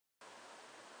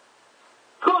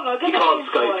Connor, You can't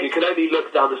scope, you can only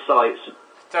look down the sights.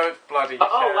 Don't bloody Oh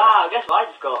care. wow, guess what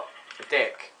I just got? A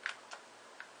dick.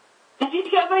 Did you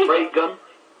get a ray Ray gun?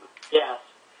 Yes.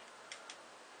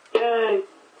 Yay.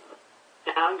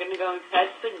 Now I'm gonna go and press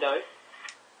window.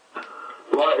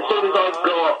 Right, as soon as I've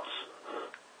got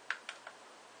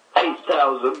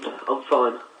 8,000, I'm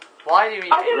fine. Why do you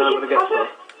need... I think, Then I'm we gonna should, get I, think,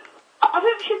 stuff. I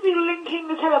think we should be linking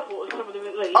the teleport to some of them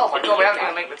at least. Oh my god, we haven't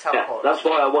even linked the Yeah, teleport. that's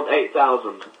why I want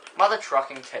 8,000. Mother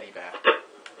trucking teddy bear.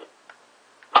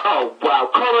 Oh, wow,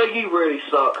 Connor, you really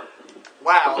suck.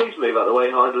 Wow. Please move out of the way,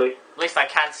 Hindley. At least I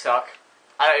can suck.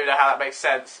 I don't even know how that makes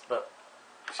sense, but...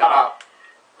 Shut up.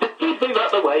 Please move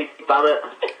out of the way, damn it.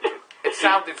 It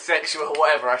sounded sexual,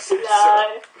 whatever I said.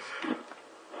 No. So.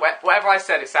 Whatever I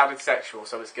said, it sounded sexual,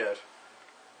 so it's good.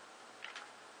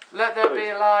 Let there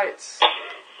be lights.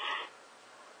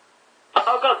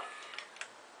 Oh god.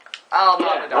 Oh, no,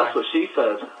 Yeah, that's what she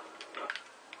said.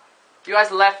 You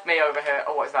guys left me over here.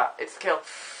 Oh, what is that? It's the kill.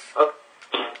 Oh.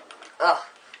 Ugh.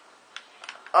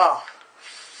 Oh.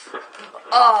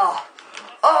 Oh.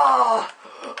 Oh.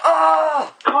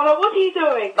 Oh. Connor, what are you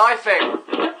doing? Knifing.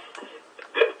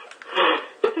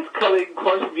 This is coming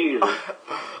quite amusing.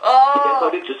 Oh. Yes, I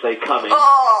did just say coming.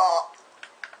 Oh.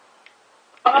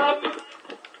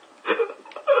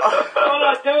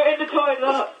 Connor, do it in the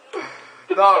toilet.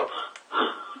 No.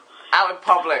 Out in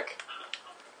public.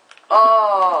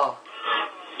 Oh.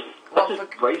 One for,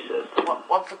 Racist.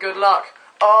 one for good luck.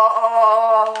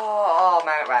 Oh,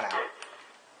 man, it ran out.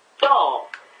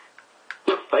 Stop.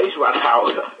 Your face ran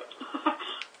out.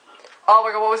 Oh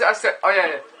my god, what was it I said? Oh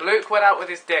yeah. Luke went out with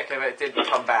his dick and it didn't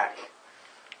come back.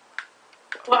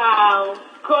 Wow.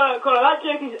 Connor, that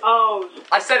joke is old.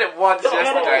 I said it once No,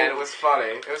 yesterday and it was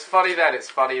funny. It was funny then, it's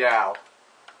funny now.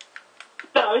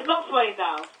 No, it's not funny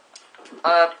now.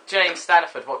 James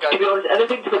Stanford, what guns? To be honest,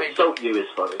 anything to insult you is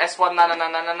funny.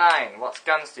 S1999, what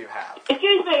guns do you have?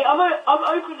 Excuse me, I'm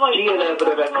open like... G11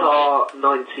 of a car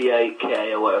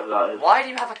 98k or whatever that is. Why do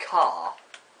you have a car?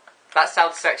 That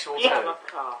sounds sexual too. Yeah, my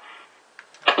car.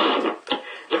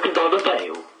 Because I'm a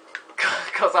male.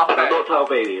 Because I'm And I'm not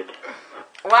Albanian.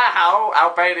 Wow,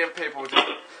 Albanian people just...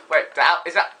 Wait, do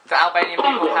Albanian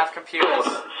people have computers?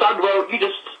 Sandwell, you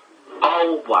just...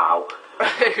 Oh, wow.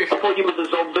 I thought you was a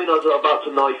zombie and I was about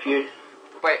to knife you.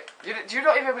 Wait, do you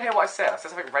not even hear what I said? I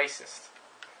said something racist.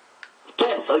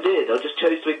 Yes, I did. I just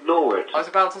chose to ignore it. I was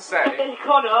about to say...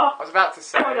 Connor.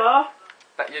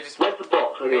 That you just... Where's the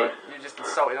box, anyway? You just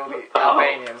insulted all the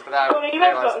Albanians without Connor, you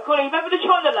realising... remember the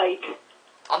China Lake?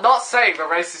 I'm not saying the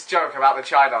racist joke about the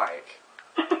China Lake.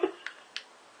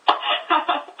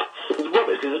 It's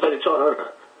rubbish because it's made in China, isn't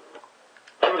it?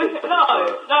 Everything's made in No, China.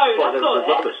 that's not it.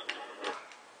 Rubbish.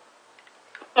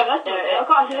 No, that's not it. I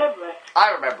can't remember it.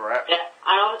 I remember it. Yeah,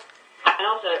 and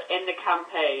also in the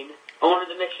campaign, on one of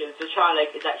the missions, the China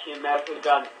Lake is actually an American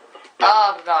gun.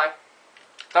 Ah, no.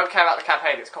 Don't care about the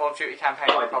campaign, it's Call of Duty campaign.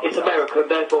 Fine, it's American,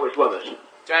 therefore it's rubbish.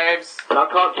 James. And I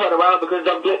can't turn around because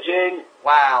I'm glitching.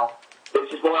 Wow.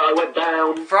 Which is why I went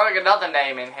down. Throwing another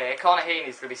name in here, Connor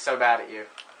Heaney's going to be so bad at you.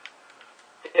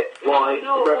 Why?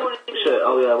 No, Shit,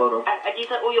 oh yeah, well no. And you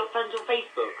said all your friends on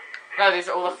Facebook. No, these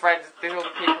are all the friends, these are all the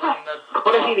people in the...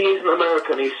 Conor Heaney isn't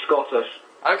American, he's Scottish.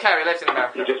 Okay, he lives in He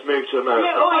America. just moved to America.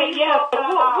 Yeah, wait, yeah.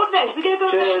 What next? We're going to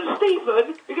go Cheers. meet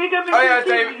Stephen. We're going to go meet Oh, yeah,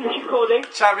 Stephen, David. she's calling.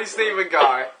 Chavvy Stephen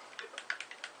guy.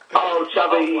 Oh,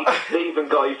 Chavvy Stephen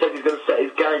guy, he said he's going to set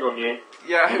his gang on you.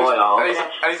 Yeah, My arm.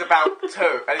 and he's about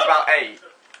 2, and he's about 8.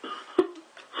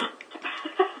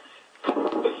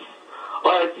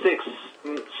 I had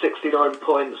 69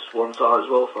 points one time as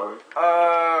well for him.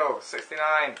 Oh,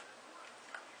 69.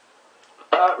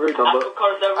 Rude That's number. what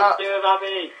Connor's over to do about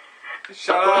me.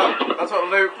 Shut up. That's what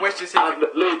Luke wishes he And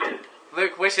could... Luke.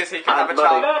 Luke wishes he could have a And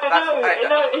child. No,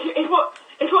 it's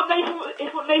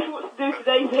what Nathan wants to do to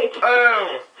David.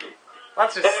 Oh,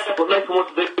 that's just... What Nathan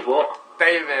wants to do, what?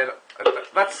 David,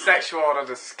 that's sexual on a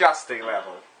disgusting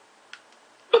level.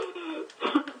 You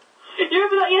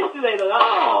remember that yesterday though?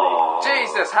 Oh.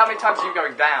 Jesus, how many times are you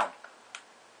going down?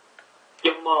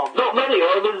 Your mom. Not many,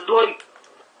 I was like...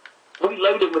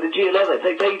 reloading with the G11, it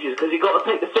takes ages because you've got to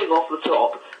take the thing off the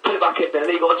top, put it back in there, and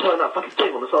then you've got to turn that fucking thing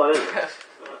on the side, isn't it?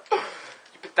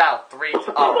 You've been down 3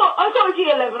 times. I've got a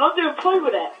G11, I'm doing play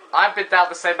with it. I've been down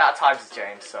the same amount of times as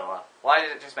James, so why did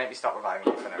it just make me stop reviving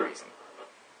you for no reason?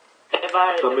 If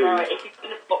you're going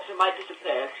to box, it might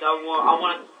disappear, so I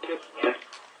want to...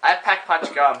 I have Pack Punch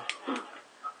Gum.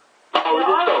 Oh, is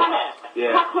it so?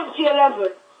 Yeah. Pack Punch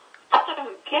G11. I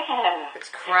don't care. It's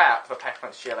crap, the Pack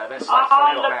Punch G11. It's like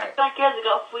funny or look, mate. I guess I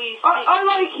got 360. I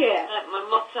like it. My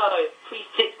motto,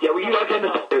 360. Yeah, well, you like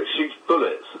anything that shoots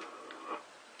bullets.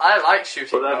 I like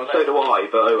shooting Well, then, bullets. so do I,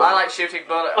 but oh well. I like shooting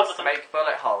bullets to make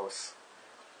bullet holes.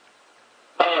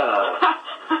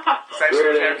 Sexual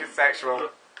Really? joke is sexual.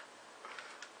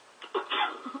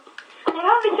 Well,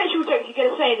 how many sexual jokes are you going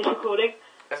to say in this recording?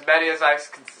 As many as I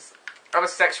can. I'm a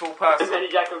sexual As person. many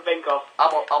as I can think of.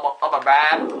 I'm a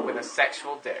man with a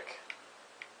sexual dick.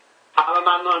 I'm a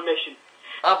man on a mission.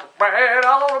 I'm a man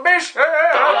on a mission.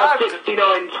 I have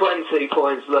 69.20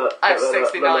 points, look. I have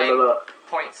Look.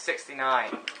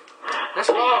 69.69.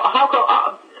 Well, how come,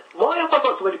 why have I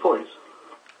got so many points?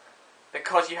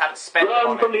 Because you haven't spent them Run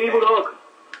on from the anything. evil dog.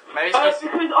 Maybe it's just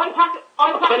Because I packed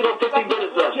I've only got 15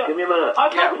 minutes left, give me a minute. I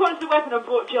packed Yeah. a punch the weapon and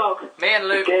brought jog. me and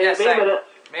Luke. Give Yeah, me a same. minute.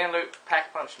 Me and Luke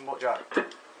pack punch and what jug.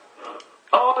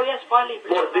 Oh yes, finally.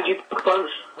 What, did you punch?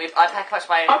 I pack punch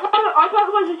my. I packed a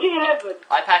punch the G11.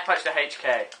 I pack punch the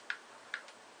HK.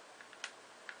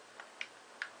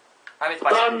 I need to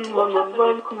buy. Run,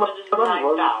 come on.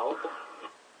 Now.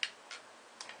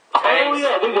 Oh James.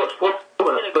 yeah, we watched one,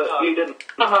 but you didn't.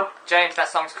 James, that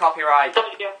song's copyright.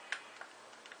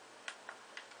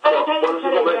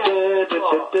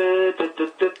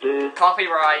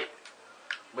 Copyright.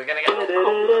 We're gonna get. Where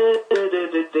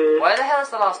the hell is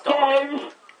the last dog? James.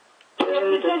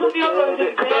 Because I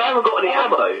haven't got any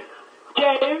ammo.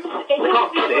 James, I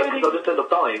can't kill it because I'll just end up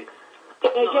dying. James, it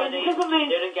says on the,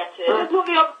 Didn't get it says on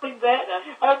the uploading bit, it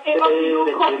must be your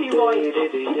copyright to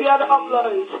be able to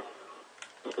upload.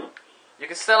 You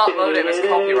can still upload it as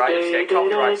copyright. You just get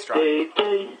copyright strike.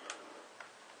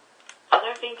 I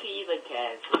don't think he even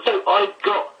cares. So I'm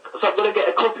going to get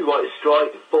a copyright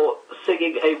strike for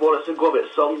singing a Wallace and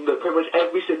Gromit song that pretty much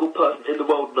every single person in the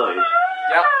world knows.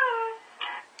 Yep.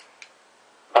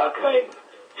 Okay.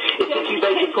 If you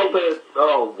make a proper...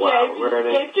 Oh, wow,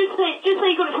 really? James, just say you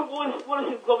got it from Wallace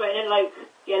and Gromit and like,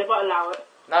 yeah, they might allow it.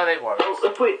 No, they won't. Well,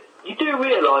 you do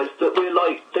realise that we're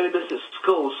like doing this at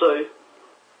school, so...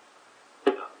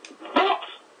 What?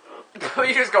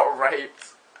 You just got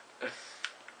raped.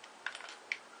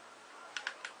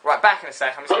 Right, back in a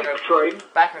sec. I'm just gonna go. Train.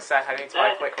 Back in a sec. I need to buy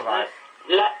a quick revive.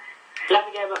 Let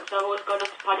me get him up, because I've always gone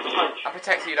off to punch a punch. I'm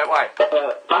protecting you. Don't worry.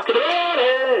 Back in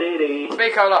the...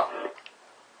 Speak, Ola.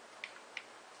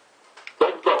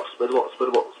 Where's the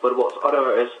box? I know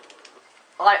where it is.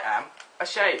 I am a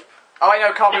shape. Oh, I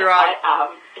know copyright. I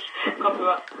am.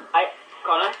 Copyright.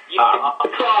 Connor, you I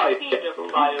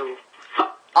pedophile.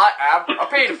 I am a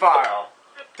paedophile.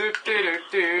 Do do do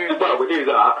do. Well, we knew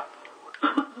that.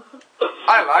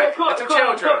 I like little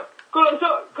children.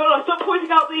 Stop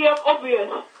pointing out the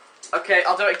obvious. Okay,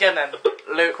 I'll do it again then.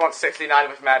 Luke wants 69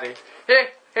 with Maddie. Here.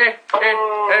 Egghead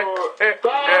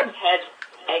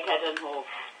and whore.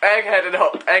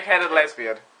 Egghead and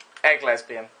lesbian. Egg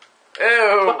lesbian.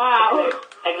 Ew. Wow.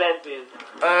 Egg lesbian.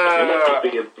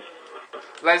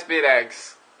 Lesbian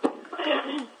eggs.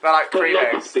 They're like cream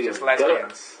eggs, just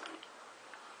lesbians.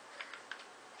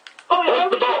 Oh, yeah,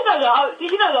 did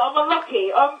you know that I'm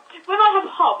unlucky? When I have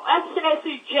hump, I have to sit next to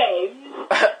James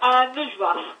and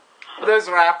Nuzraf.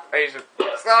 Nuzraf, Asian.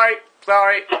 Sorry.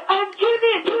 During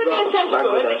the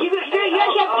assessment, you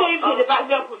actually have James here to back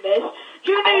me up on this.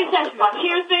 During the assessment, she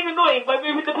was being annoying by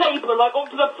moving the paper like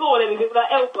onto the floor and everything with her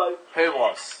elbow. Who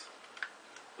was?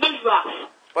 Nuzraf.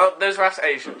 Well, Nuzraf's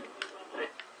Asian.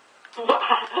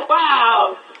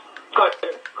 Wow.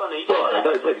 Connor, you Well,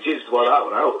 don't take the juice to wear that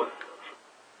one out.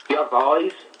 You have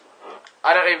eyes.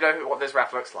 I don't even know what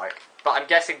Nuzraf looks like, but I'm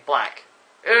guessing black.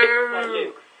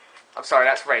 Ew. I'm sorry,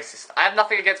 that's racist. I have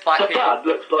nothing against black My people. dad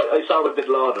looks like Osama bin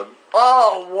Laden.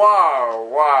 Oh,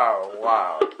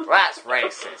 wow. That's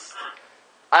racist.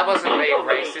 I wasn't being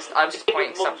racist, I was just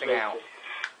pointing something out.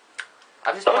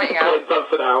 I'm just pointing out... Point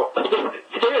something out.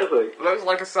 Seriously. Looks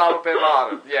like Osama bin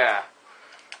Laden, yeah.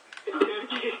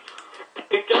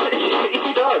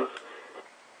 He does.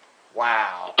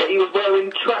 Wow. He was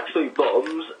wearing tracksuit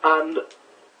bottoms and like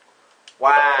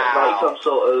Wow. some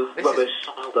sort of This rubbish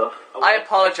stuff. I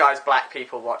apologise, black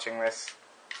people watching this.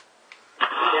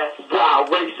 Yes. Wow,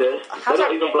 racist. How's They're not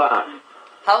that- even black.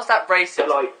 How's that They're racist?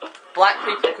 like Black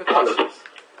people could coloured.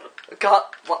 God,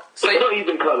 what? So They're not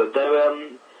even coloured. They're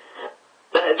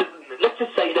let's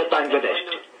just say they're Bangladesh.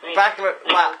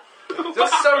 wow. You're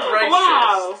so racist.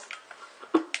 Wow.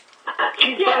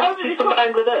 She's Yeah, she's from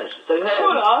Bangladesh, so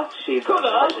her. She's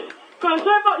Bangladeshi. Connor,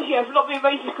 so much here for not being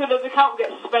racist because the account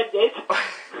gets suspended.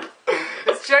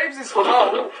 It's James's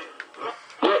fault.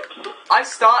 I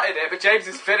started it, but James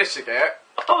is finishing it.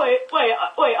 Oh, wait,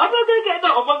 I'm not going to get a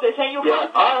note on Monday saying you're Yeah,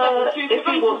 if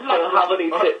you want to have any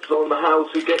tips on how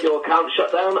to get your account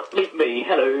shut down, meet me.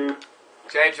 Hello.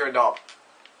 James, you're a knob.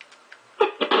 Yeah,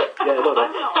 well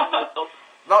done.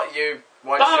 Not you,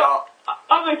 one shot.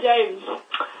 I'm a James.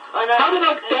 Oh no. How did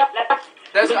I get...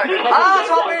 There's no...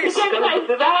 zombies! The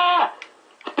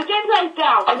gameplay's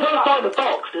down. I'm trying to find the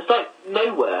box. It's like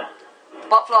nowhere.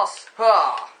 Butt floss.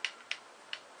 Huh.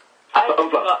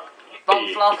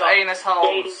 Bum fluff, anus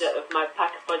holes. Of my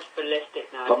pack of fudge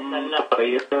ballistic now.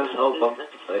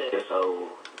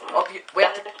 We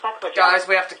have to, guys,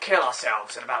 we have to kill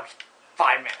ourselves in about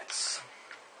 5 minutes.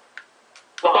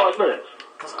 What, 5 minutes?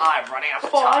 Because I'm running out of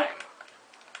 5? time.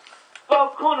 Well,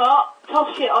 Connor,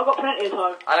 tough shit, I've got plenty of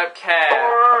time. I don't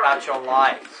care about your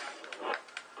life.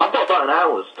 I've got about an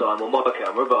hour's time on my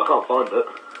camera, but I can't find it.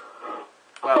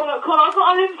 Well, Connor, I've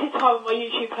got unlimited time on my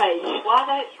YouTube page. Why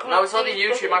don't... no, it's not the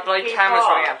YouTube. My bloody camera's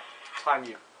running out of time,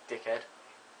 you dickhead.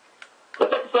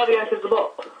 But that's 38 of the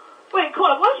box. Wait,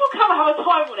 Connor, why does your camera have a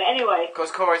time on it anyway?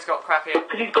 Because Corey's got crappy...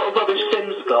 Because he's got a rubbish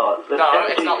SIM card. No,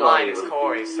 it's not mine, it's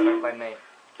Corey's, so don't blame me.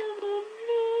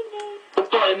 I've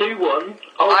got a new one.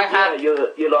 Oh, I yeah, have...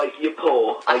 you're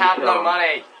poor. I have no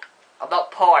money. I'm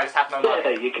not poor, I just have no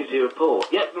money. Yeah, because you're poor.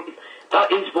 Yep,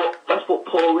 that's what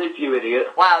poor is, you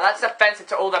idiot. Wow, that's offensive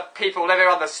to all the people living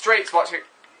on the streets watching...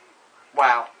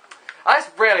 Wow. I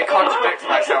just really contradicted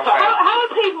myself there. How are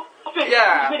people watching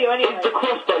this video anyway? The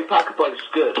crossbow pack-a-punch is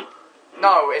good.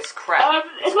 No, it's crap.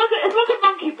 It's like a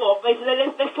monkey bomb, basically,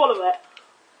 they follow it.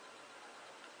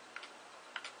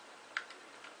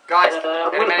 Guys, I'm in a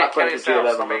gonna minute, pack kill punch yourselves,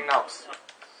 the stop being knobs.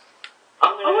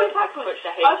 I'm I going won't to pack pack punch. the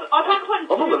hate. I pack punch.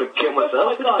 I'm not going to kill myself.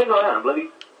 What do you think I am, bloody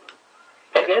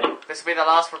egghead? This will be the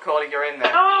last recording you're in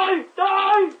there. No!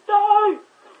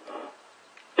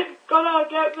 Connor,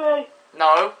 get me!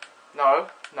 No,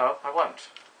 I won't.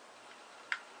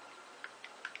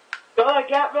 Connor,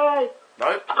 get me!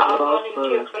 Nope. I'm running to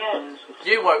you again.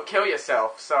 You won't kill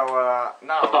yourself, so,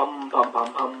 no.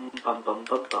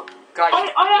 Guys, I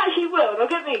actually will. Now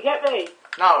get me.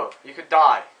 no, you could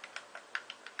die.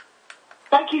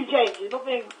 Thank you, James. You're not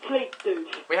being complete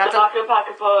douche. We have to Pack a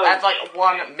punch. add like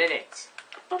 1 minute.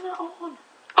 Turn that on.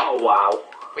 Oh, wow.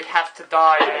 We have to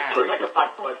die now. Like a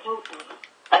pack punch.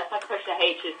 That's like push the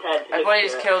H's turn. Everybody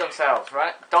just kill themselves,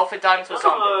 right? Dolphin died into a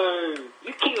zombie. No,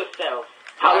 you kill yourself.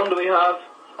 How long do we have?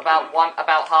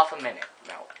 About half a minute.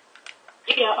 No.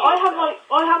 Yeah, I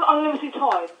have unlimited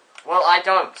time. Well, I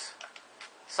don't.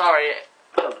 Sorry.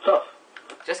 Well, tough.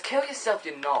 Just kill yourself,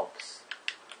 you knobs.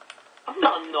 I'm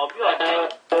not a knob, you're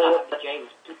James.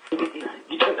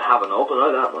 You don't have a knob, I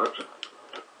know that much.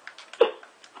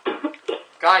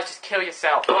 Guys, just kill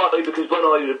yourself. Partly because when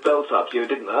I did belt up you, it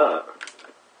didn't hurt.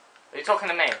 Are you talking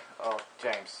to me? Oh,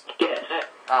 James. Yes.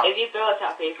 Oh. If you build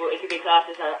up people, it could be classed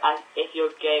as if you're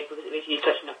gay because it means you're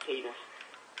touching a penis.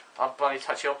 I'll bloody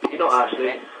touch your penis. Not in a actually.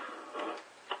 minute.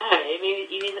 It means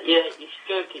that you're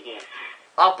stroking it.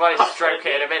 I'll bloody stroke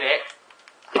it in a minute.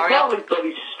 Hurry It's up. not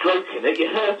bloody stroking it,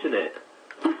 you're hurting it.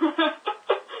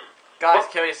 Guys,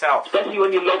 kill yourself. Especially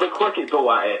when you lob a cricket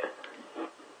ball at it.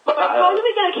 Guys, are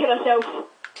we gonna kill ourselves?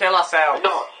 Kill ourselves.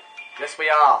 Not. Yes, we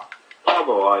are. I'm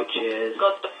alright, cheers.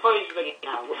 God, the phone's ringing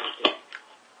now. What do you do?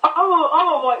 I'm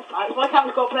alright, thanks. My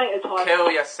camera's got plenty of time.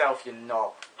 Kill yourself, you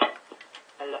knob.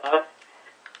 Hello?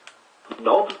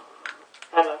 Knob?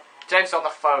 Hello? James on the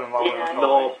phone while we're Yeah.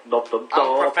 recording. Knob.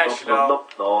 Unprofessional.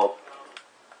 Knob.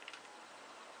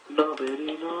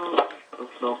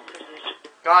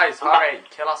 Guys, hurry.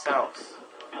 Kill ourselves.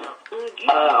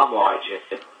 I'm alright,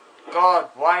 cheers. God,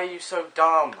 why are you so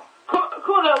dumb?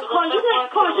 Connor, just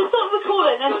stop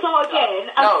recording and then start again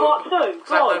and No, part 2.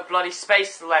 because I have no bloody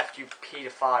space left, you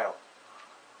paedophile.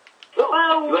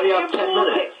 Well, You only have 10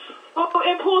 minutes. Well,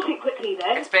 import it quickly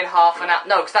then. It's been half an hour.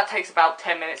 No, because that takes about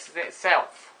 10 minutes in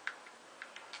itself.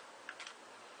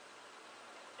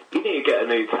 You need to get a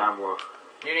new camera.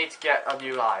 You need to get a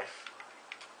new life.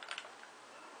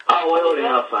 Oh, I already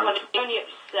have, thanks. I'm only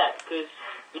upset because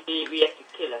we have to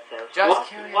kill ourselves. Just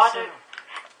kill Why yourself.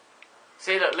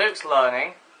 See, look, Luke's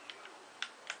learning.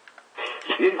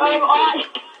 I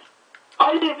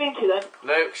didn't mean to then.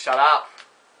 Luke, shut up.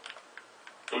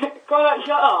 Connor,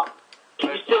 shut up.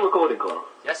 Are you still recording, Connor?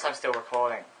 Yes, I'm still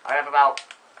recording. I have about...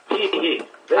 There you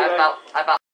I have go. about